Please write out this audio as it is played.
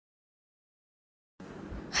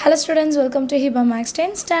Hello students, welcome to Hiba Max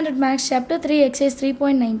 10 Standard Max Chapter 3 Exercise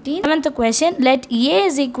 3.19. 7th question, let A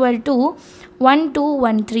is equal to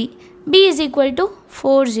 1213, B is equal to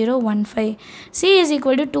 4015, C is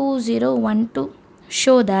equal to 2012.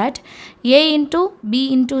 Show that A into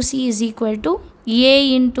B into C is equal to A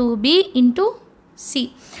into B into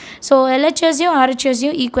C. So LHS யும் RHS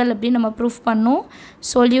யும் equal அப்படி நம்ம proof பண்ணோம்.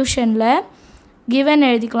 Solutionல given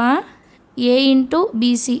எழுதிக்கலாம் A into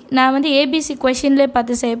BC. நான் வந்து ABC questionலே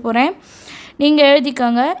பார்த்து செய்ய போகிறேன். நீங்கள்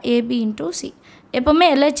எழுதிக்கோங்க AB into C. எப்போவுமே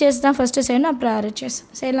LHS தான் ஃபஸ்ட்டு செய்யணும், அப்புறம் RHS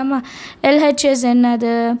செய்யலாமா? LHS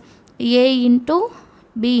என்னது? A into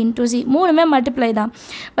B into C. மூணுமே மல்டிப்ளை தான்.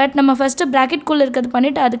 பட் நம்ம ஃபஸ்ட்டு ப்ராக்கெட்குள்ளே இருக்கிறது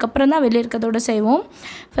பண்ணிவிட்டு அதுக்கப்புறம் தான் வெளியே இருக்கிறதோட செய்வோம்.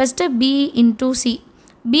 First B into C.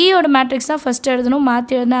 Bயோட matrix தான் ஃபஸ்ட்டு எழுதணும்.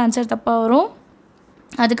 மாற்றி எழுதினா ஆன்சர் தப்பாக வரும்.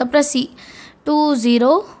 அதுக்கப்புறம் C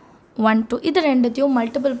 2012. இது ரெண்டுத்தையும்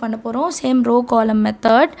மல்டிபிள் பண்ண போகிறோம். சேம் ரோ காலம்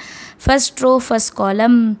மெத்தட். ஃபஸ்ட் ரோ ஃபஸ்ட்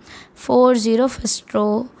காலம் 40 ஃபஸ்ட் ரோ.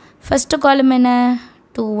 ஃபஸ்ட்டு காலம் என்ன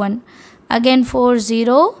 21. Again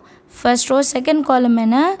 40 first row. Second column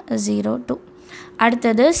என்ன 02.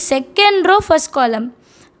 அடுத்தது செகண்ட் ரோ ஃபஸ்ட் காலம்.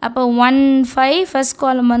 அப்போ 15 ஃபஸ்ட்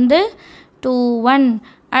காலம் வந்து 21.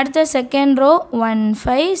 அடுத்த second row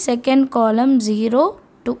 15 second column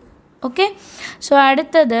 02. Okay, so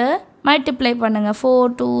அடுத்தது மல்டிப்ளை பண்ணுங்கள். 4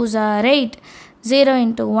 2s are 8. 0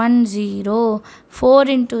 into 1 0. 4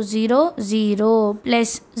 into 0 0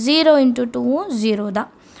 plus 0 into 2 0 தான்.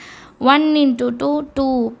 1 into 2 2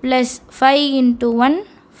 plus 5 into 1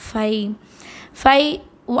 5.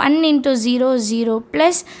 1 into 0 0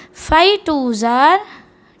 plus 5 2s are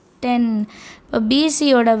 10. இப்போ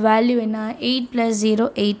BCயோட வேல்யூ என்ன? 8 plus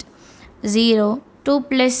 0 8. 0 2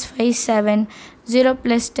 plus 5 7. 0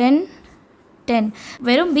 plus 10 10.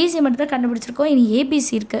 வெறும் BC மட்டும் தான் கண்டுபிடிச்சிருக்கோம். இனி ABC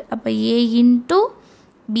இருக்குது. அப்போ A into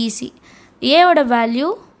BC. ஏவோட வேல்யூ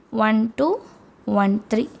 1 2 1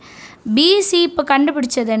 3. BC இப்போ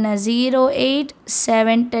கண்டுபிடிச்சது என்ன? 0 8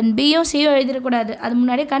 7 10. பியும் சியும் எழுதிடக்கூடாது, அது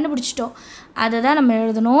முன்னாடியே கண்டுபிடிச்சிட்டோம். அதை தான் நம்ம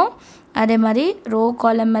எழுதணும். அதே மாதிரி ரோ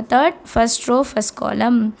காலம் மெத்தட். ஃபஸ்ட் ரோ ஃபஸ்ட்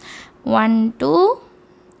காலம் 1 2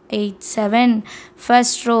 8 7.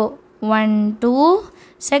 First row 1 2.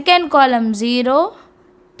 Second column 0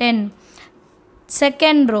 10.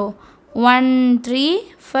 Second row 1 3.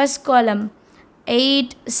 First column 8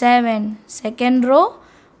 7. Second row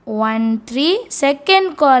 1 3. Second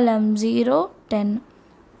column 0 10.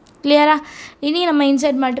 Clear? இனி நம்ம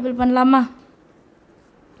inside multiple பண்ணலாமா?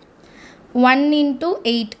 1 into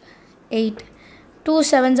 8 8. 2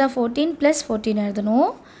 7s are 14 plus 14 எழுதணும்.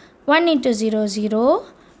 1 into 0 0.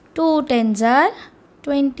 2 10s are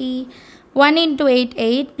 20. 1 into 8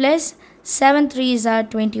 8 plus 7 3s are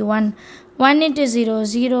 21. 1 into 0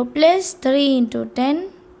 0 plus 3 into 10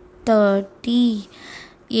 30.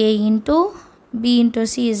 A into B into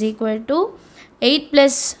C is equal to 8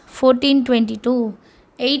 plus 14 22.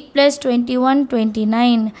 8 plus 21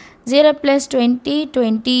 29. 0 plus 20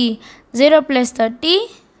 20. 0 plus 30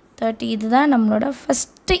 30. இதுதான் நம்மளோட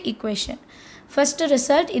first equation, first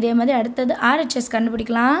result. இதே மாதிரி அடுத்தது RHS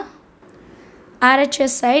கண்டுபிடிக்கலாம்.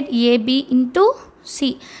 RHS side AB into C.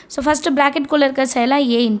 So first ப்ராக்கெட்குள்ளே இருக்க சைடெலாம்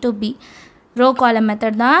A into B. Row காலம்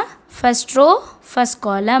method தான். ஃபஸ்ட் ரோ ஃபஸ்ட்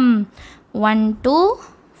காலம் 1 2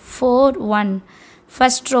 4 1.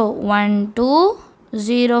 ஃபஸ்ட் ரோ 1 2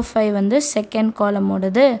 0 5 வந்து செகண்ட்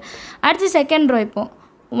காலமோடது. அடுத்து செகண்ட் ரோ இப்போ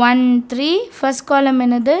 1 3. ஃபஸ்ட் காலம்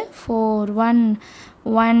என்னது 4 1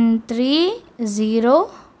 1 3 0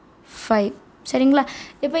 5. சரிங்களா?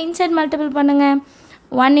 இப்போ இன்சைட் மல்டிபிள் பண்ணுங்கள்.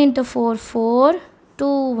 1 into 4 4.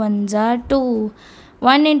 2 1s are 2.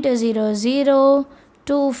 1 into 0 0.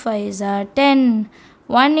 2 5s are 10.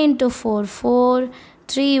 1 into 4 4.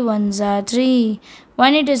 3 1s are 3.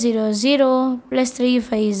 1 into 0 0 plus 3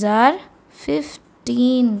 5s are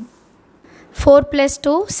 15. 4 plus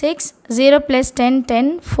 2 6. 0 plus 10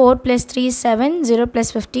 10. 4 plus 3 7. 0 plus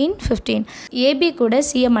 15 15. AB கூட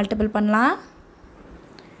C மல்டிபிள் பண்ணலாம்.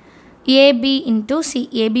 AB into C.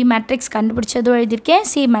 AB matrix கண்டுபிடிச்சதும் எழுதியிருக்கேன்,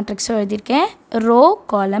 C மேட்ரிக்ஸும் எழுதியிருக்கேன். ரோ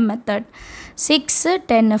காலம் மெத்தட். 6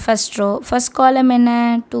 10 first row. ஃபஸ்ட் காலம் என்ன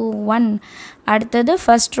 2 1. அடுத்தது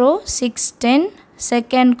first row 6 10.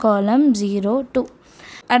 Second column 0 2.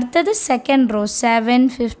 அடுத்தது second row 7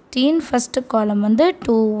 15. First காலம் வந்து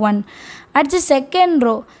 2 1. அடுத்து செகண்ட்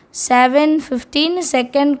ரோ 7 15.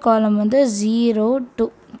 செகண்ட் காலம் வந்து 0 2.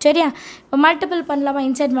 சரியா? இப்போ மல்டிபிள் பண்ணலாமா?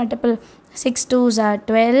 Inside multiple. 6 2s are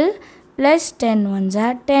 12 plus 10 1s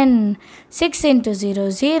are 10. 6 into 0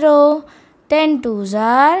 0. 10 2s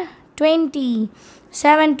are 20.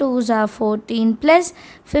 7 2s are 14 plus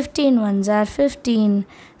 15 1s are 15.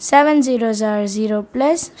 7 0s are 0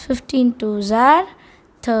 plus 15 2s are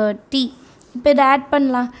 30. இப்போ இதை ஆட்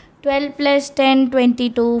பண்ணலாம். 12 plus 10,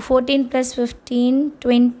 22. 14 plus 15,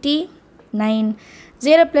 29.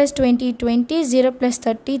 0 plus 20, 20. 0 plus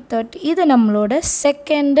 30, 30. இது நம்மளோட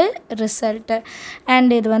second result.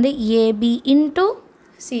 And இது வந்து AB into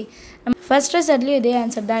C. First result இதே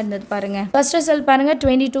answer தான் இருந்தது பாருங்க. First result பாருங்க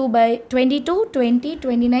 22 by 22, 20,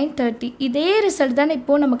 29, 30. இதே ரிசல்ட் தான்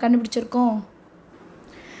இப்போ நம்ம கண்டுபிடிச்சிருக்கோம்.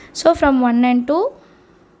 So from 1 and 2,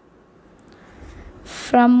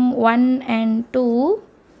 from 1 and 2,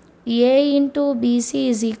 A into BC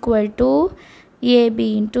is equal to AB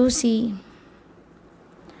into C.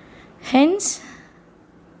 Hence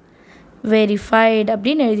verified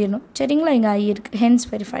அப்படின்னு எழுதிடணும். சரிங்களா, இங்கே ஐ இருக்குது. hence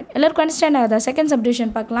verified. எல்லாருக்கும் அண்டர்ஸ்டாண்ட் ஆகுதா? செகண்ட்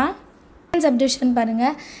சப்டிவிஷன் பார்க்கலாம். செகண்ட் சப்டிவிஷன்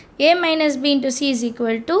பாருங்கள். A minus B into C is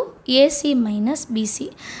equal to AC minus BC.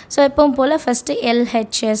 So எப்பவும் போல் first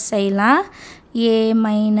LHS செய்யலாம். A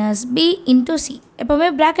minus B into C. எப்போவுமே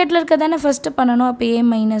ப்ராக்கெட்டில் இருக்க தானே ஃபஸ்ட்டு பண்ணணும். அப்போ A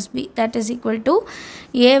minus B that is equal to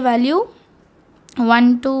A value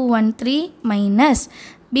 1213 minus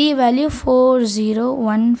B value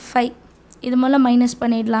 4015. இது மூலம் மைனஸ்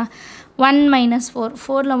பண்ணிடலாம். 1 minus 4.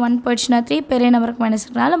 4ல் 1 போயிடுச்சுன்னா 3, பெரிய நம்பருக்கு மைனஸ்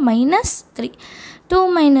இருக்கனால -3. 2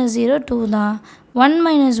 minus 0 2 தான். 1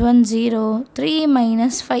 minus 1 0. 3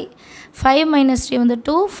 minus 5. 5 minus 3 வந்து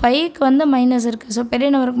 2. 5க்கு வந்து மைனஸ் இருக்குது. ஸோ பெரிய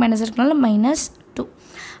நம்பருக்கு மைனஸ் இருக்கனால -2.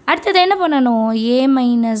 அடுத்தது என்ன பண்ணணும்? A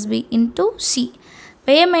minus B into C.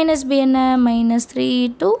 இப்போ A minus B என்ன? -3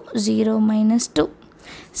 to 0 -2.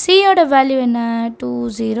 Cயோட வேல்யூ என்ன? 2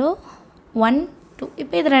 0 1 2.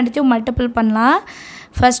 இப்போ இது ரெண்டுத்தையும் மல்டிபிள் பண்ணலாம்.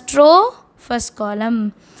 ஃபஸ்ட் ரோ ஃபஸ்ட் காலம்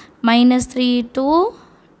 -3 2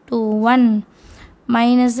 2 1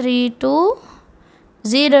 -3 2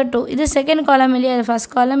 0 2. இது செகண்ட் காலம் இல்லையா? இது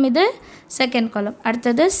ஃபஸ்ட் காலம், இது செகண்ட் காலம்.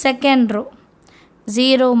 அடுத்தது செகண்ட் ரோ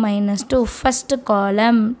 0 -2 ஃபஸ்ட்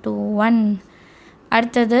காலம் 2 1.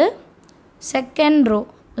 அடுத்தது செகண்ட் ரோ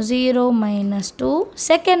 0 -2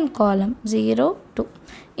 செகண்ட் காலம் 0 2.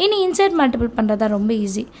 இனி இன்சைட் மல்டிபிள் பண்ணுறதா ரொம்ப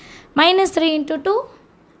easy. -3 into 2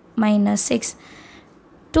 -6.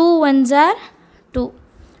 2 1s are 2.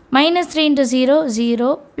 -3 into 0 0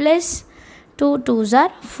 plus 2 2s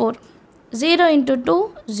are 4. 0 into 2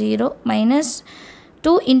 0 minus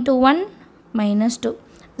 2 into 1 -2.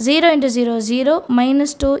 0 into 0 0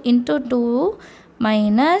 minus 2 into 2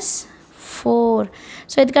 minus 4.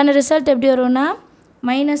 So இதுக்கான ரிசல்ட் எப்படி வரும்னா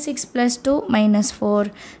 -6 plus 2 -4.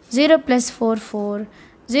 0 plus 4 4.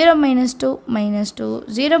 0 minus 2 -2.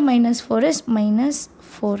 0 minus 4 is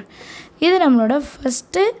 -4. இது நம்மளோட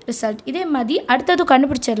ஃபஸ்ட்டு ரிசல்ட். இதே மாதிரி அடுத்தது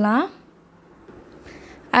கண்டுபிடிச்சிடலாம்.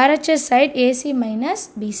 RHS side AC minus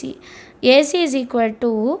BC. AC is equal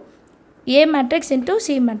to A matrix into C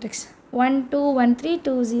matrix. 1 2 1 3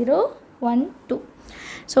 2 0 1 2.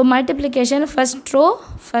 So multiplication first row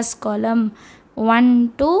first column 1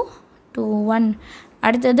 2 2 1.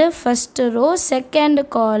 அடுத்தது first row second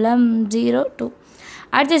column 0 2.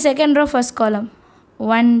 அடுத்து second row first column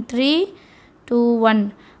 1 3 2 1.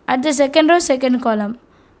 அடுத்து second row second column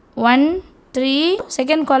 1 3.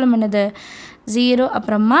 second column என்னது 0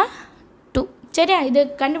 அப்புறமா 2. சரியா, இது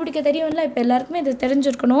கண்டுபிடிக்க தெரியும்ல, இப்போ எல்லாருக்குமே இது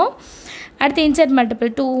தெரிஞ்சிருக்கணும். அடுத்து insert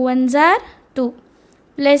multiple 2 1s are 2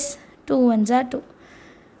 plus 2 1s are 2.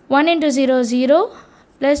 1 into 0 0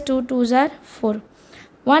 plus 2 2s are 4.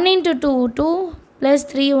 1 into 2 2 plus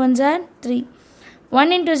 3 1s are 3.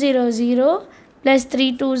 1 into 0 0 plus 3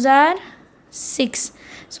 2s are 6.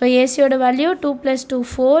 So ஏசியோட value 2 plus 2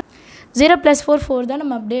 4. 0 plus 4 4 தான்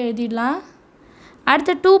நம்ம அப்படியே எழுதிடலாம்.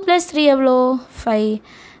 அடுத்து 2 plus 3 எவ்வளோ 5.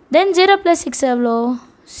 தென் 0 plus 6 எவ்வளோ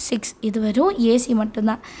 6. இது வரும் ஏசி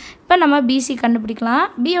மட்டும்தான். இப்போ நம்ம பிசி கண்டுபிடிக்கலாம்.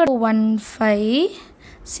 பியோட 1 5.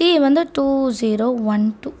 சி வந்து 2 0 1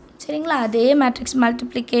 2. சரிங்களா, அதே matrix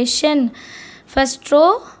multiplication. First row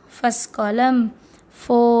first காலம்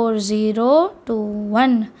 4 0 2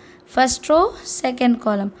 1. First row second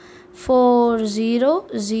column 4 0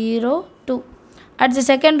 0 2. அடுத்து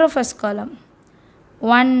செகண்ட் ரோ ஃபஸ்ட் காலம்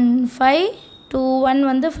 1 5 2 1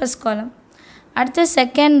 வந்து ஃபஸ்ட் காலம். அடுத்து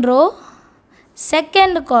செகண்ட் ரோ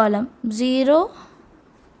செகண்ட் காலம் 0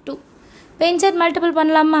 2. இப்போ இன்சர்ட் மல்டிபிள்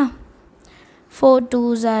பண்ணலாமா? 4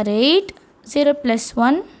 2s are 8. 0 plus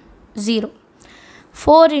 1 0.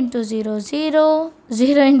 4 into 0 0.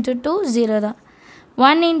 0 into 2 0 தான்.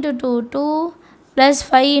 1 into 2 2 plus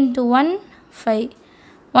 5 into 1 5.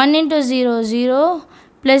 1 into 0 0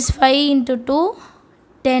 plus 5 into 2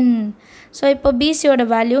 10. So இப்போ பிசியோட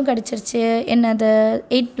வேல்யூ கிடச்சிருச்சு. என்னது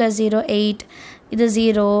 8 plus 0 8. இது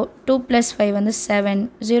 0. 2 plus 5 வந்து 7.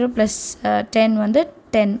 0 plus 10 வந்து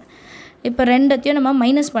 10. இப்போ ரெண்டத்தையும் நம்ம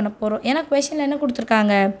மைனஸ் பண்ண போகிறோம். ஏன்னா கொஷனில் என்ன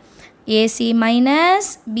கொடுத்துருக்காங்க? AC minus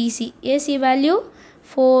PC. AC value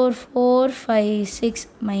 4 4 5 6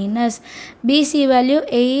 minus PC value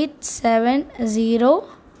 8 7 0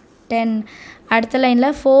 10. அடுத்த லைனில்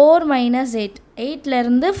 4 minus 8.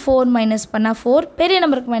 8லேருந்து 4 மைனஸ் பண்ணால் 4, பெரிய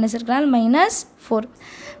நம்பருக்கு மைனஸ் இருக்கனால -4.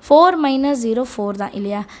 4 minus 0 4 தான்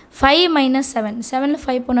இல்லையா. 5 minus 7. 7ல்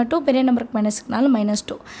 5 போனால் 2, பெரிய நம்பருக்கு மைனஸ் இருக்கனால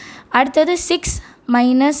 -2. அடுத்தது 6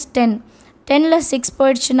 minus 10. 10ல் 6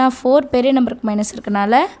 போயிடுச்சுன்னா 4, பெரிய நம்பருக்கு மைனஸ்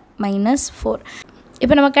இருக்கனால -4.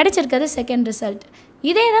 இப்போ நம்ம கிடச்சிருக்கிறது செகண்ட் ரிசல்ட்.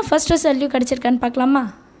 இதே தான் ஃபஸ்ட் ரிசல்ட்லையும் கிடச்சிருக்கான்னு பார்க்கலாமா.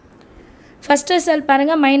 ஃபஸ்ட் ரிசல்ட்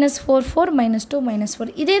பாருங்கள் -4 4 -2 -4.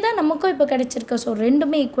 இதே தான் நமக்கும் இப்போ கிடச்சிருக்கு. ஸோ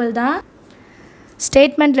ரெண்டுமே ஈக்குவல் தான்.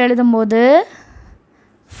 ஸ்டேட்மெண்ட்டில் எழுதும்போது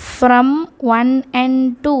from 1 and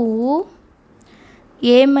 2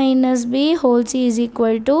 a minus b whole c is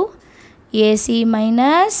equal to ac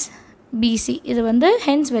minus bc. இது வந்து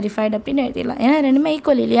hence verified அப்படின்னு எழுதிடலாம். ஏன்னா ரெண்டுமே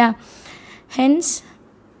ஈக்குவல் இல்லையா. hence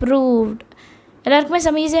proved. எல்லாருக்குமே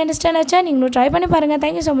செம்ம ஈஸியாக அண்டர்ஸ்டாண்ட் ஆச்சா? நீங்களும் ட்ரை பண்ணி பாருங்கள்.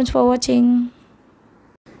 தேங்க்யூ ஸோ மச் ஃபார் வாட்சிங்.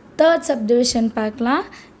 தேர்ட் சப்டிவிஷன் பார்க்கலாம்.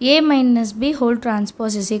 a minus b whole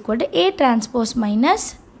transpose is equal to a transpose minus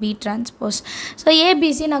b transpose. So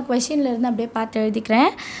ABC நான் கொஷினில் இருந்து அப்படியே பார்த்து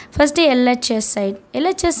எழுதிக்கிறேன். First LHS side.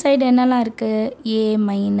 LHS side என்னெல்லாம் இருக்குது? a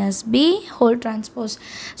minus b whole transpose.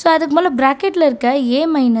 So அதுக்கு மேலே ப்ராக்கெட்டில் இருக்க a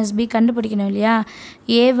minus b கண்டுபிடிக்கணும் இல்லையா.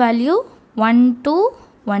 a value 1 2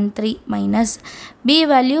 1 3 minus b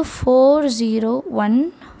value 4 0 1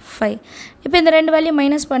 5. இப்போ இந்த ரெண்டு வேல்யூ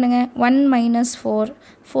மைனஸ் பண்ணுங்கள். 1 minus 4.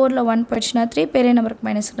 4ல் 1 போயிடுச்சுன்னா 3, பெரிய நம்பருக்கு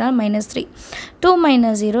மைனஸ் இருக்கனால -3. 2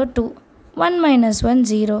 minus 0 2. 1 minus 1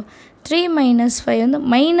 0. 3 minus 5 வந்து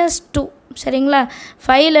 -2. சரிங்களா.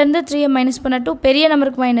 5லேருந்து 3 மைனஸ் பண்ணால் 2, பெரிய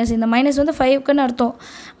நம்பருக்கு மைனஸ். இந்த மைனஸ் வந்து 5க்குன்னு அர்த்தம்.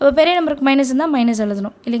 அப்போ பெரிய நம்பருக்கு மைனஸ் இருந்தால் மைனஸ்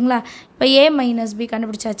எழுதணும் இல்லைங்களா. இப்போ a minus b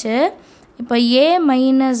கண்டுபிடிச்சாச்சு. இப்போ a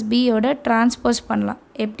minus bயோட டிரான்ஸ்போஸ் பண்ணலாம்.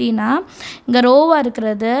 எப்படின்னா இங்கே ரோவாக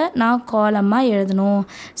இருக்கிறத நான் காலமாக எழுதணும்,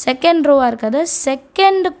 செகண்ட் ரோவாக இருக்கிறத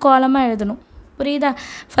செகண்ட் காலமாக எழுதணும். புரியுதா.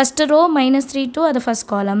 ஃபஸ்ட்டு ரோ -3 2 அது ஃபஸ்ட்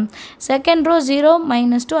காலம், செகண்ட் ரோ 0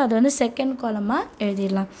 -2 அது வந்து செகண்ட் காலமாக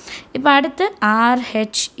எழுதிடலாம். இப்போ அடுத்து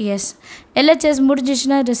RHS. LHS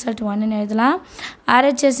முடிஞ்சிச்சுன்னா ரிசல்ட் 1ன்னு எழுதலாம்.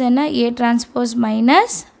 RHS என்ன? A transpose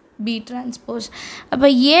minus B transpose. அப்போ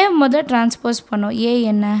A முதல் டிரான்ஸ்போஸ் பண்ணோம். A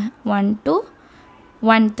என்ன? 1 2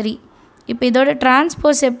 1 3. இப்போ இதோட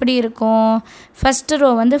டிரான்ஸ்போஸ் எப்படி இருக்கும்? ஃபஸ்ட்டு ரோ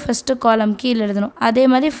வந்து ஃபஸ்ட்டு காலம் கீழே எழுதணும். அதே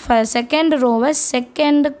மாதிரி செகண்ட் ரோவை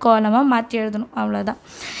செகண்ட் காலமாக மாற்றி எழுதணும். அவ்வளோதான்.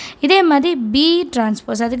 இதே மாதிரி B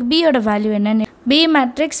டிரான்ஸ்போஸ். அதுக்கு பியோட வேல்யூ என்னென்னு B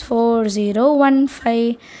மேட்ரிக்ஸ் 4 0 1 5.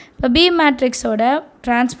 இப்போ B மேட்ரிக்ஸோட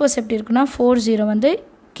டிரான்ஸ்போஸ் எப்படி இருக்குன்னா 4 0 வந்து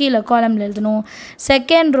கீழே காலமில் எழுதணும்,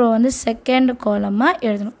 செகண்ட் ரோ வந்து செகண்ட் காலமாக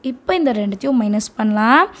எழுதணும். இப்போ இந்த ரெண்டுத்தையும் மைனஸ்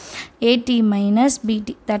பண்ணலாம். AT minus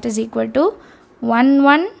BT that is equal to 1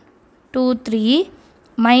 1 2 3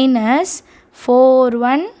 minus 4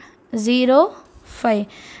 1 0 5.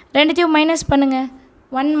 ரெண்டுத்தையும் மைனஸ் பண்ணுங்கள்.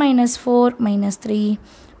 1 minus 4 minus 3.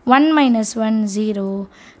 1 minus 1 0.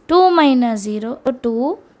 2 minus 0 2.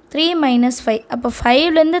 3 minus 5. அப்போ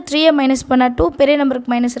 5லேருந்து 3 மைனஸ் பண்ணால் 2, பெரிய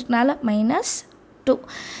நம்பருக்கு மைனஸ் இருக்கனால -2.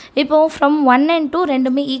 இப்போது ஃப்ரம் 1 and 2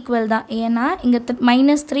 ரெண்டுமே ஈக்குவல் தான். ஏன்னா இங்கே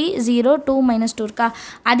 -3 0 2 -2 இருக்கா.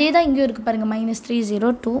 அதே தான் இங்கேயும் இருக்குது பாருங்கள், -3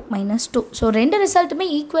 0 2 -2. ஸோ ரெண்டு ரிசல்ட்டுமே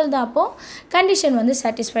ஈக்குவல் தான். அப்போது கண்டிஷன் வந்து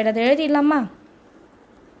சாட்டிஸ்ஃபைடு. அதை எழுதிடலாமா.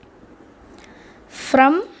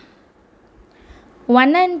 From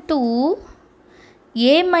 1 and 2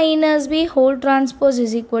 a minus b whole transpose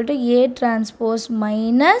is equal to a transpose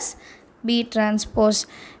minus b transpose.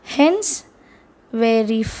 Hence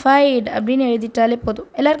verified அப்படின்னு எழுதிட்டாலே போதும்.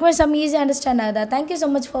 எல்லாருக்குமே சம் ஈஸி அண்டர்ஸ்டாண்ட் ஆகுதா? தேங்க்யூ ஸோ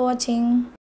மச் ஃபார் வாட்சிங்.